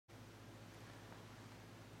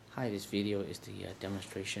Hi, this video is the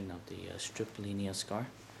demonstration of the strip linear scar.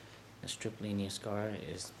 The strip linear scar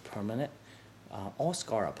is permanent. All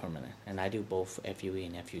scar are permanent, and I do both FUE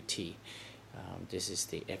and FUT. This is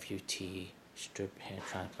the FUT strip hair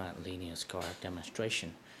transplant linear scar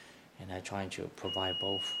demonstration, and I'm trying to provide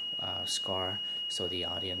both scar so the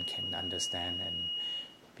audience can understand and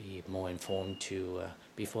be more informed to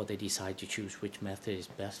before they decide to choose which method is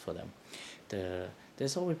best for them.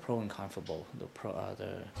 There's always pro and con for both. The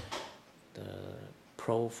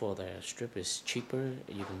pro for the strip is cheaper.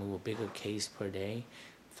 You can move a bigger case per day,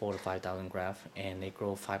 4 to 5,000 grafts, and they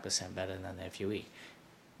grow 5% better than the FUE.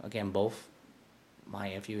 Again, both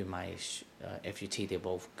my FUE and my FUT, they're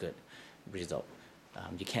both good result.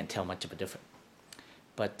 You can't tell much of a difference.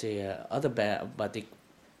 But the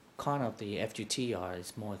con of the FUT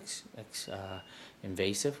is more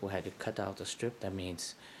invasive. We had to cut out the strip. That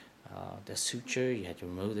means the suture, you had to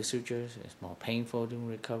remove the sutures. It's more painful during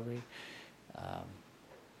recovery,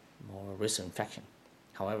 more risk of infection.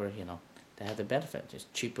 However, they have the benefit. It's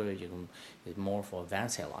cheaper. It's more for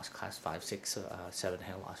advanced hair loss, class 5, 6, 7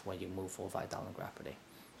 hair loss, where you move 4 or 5,000 grafts per day.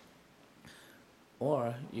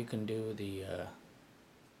 Or you can do the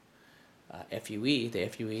FUE. The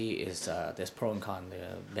FUE is there's pro and con.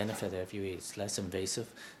 The benefit of the FUE is less invasive,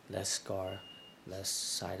 less scar, less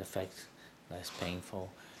side effects, less painful,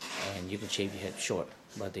 and you can shave your head short.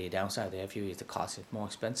 But the downside of the FUE is the cost is more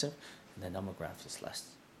expensive, and the number of grafts is less.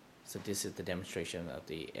 So this is the demonstration of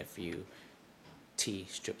the FUT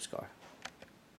strip scar.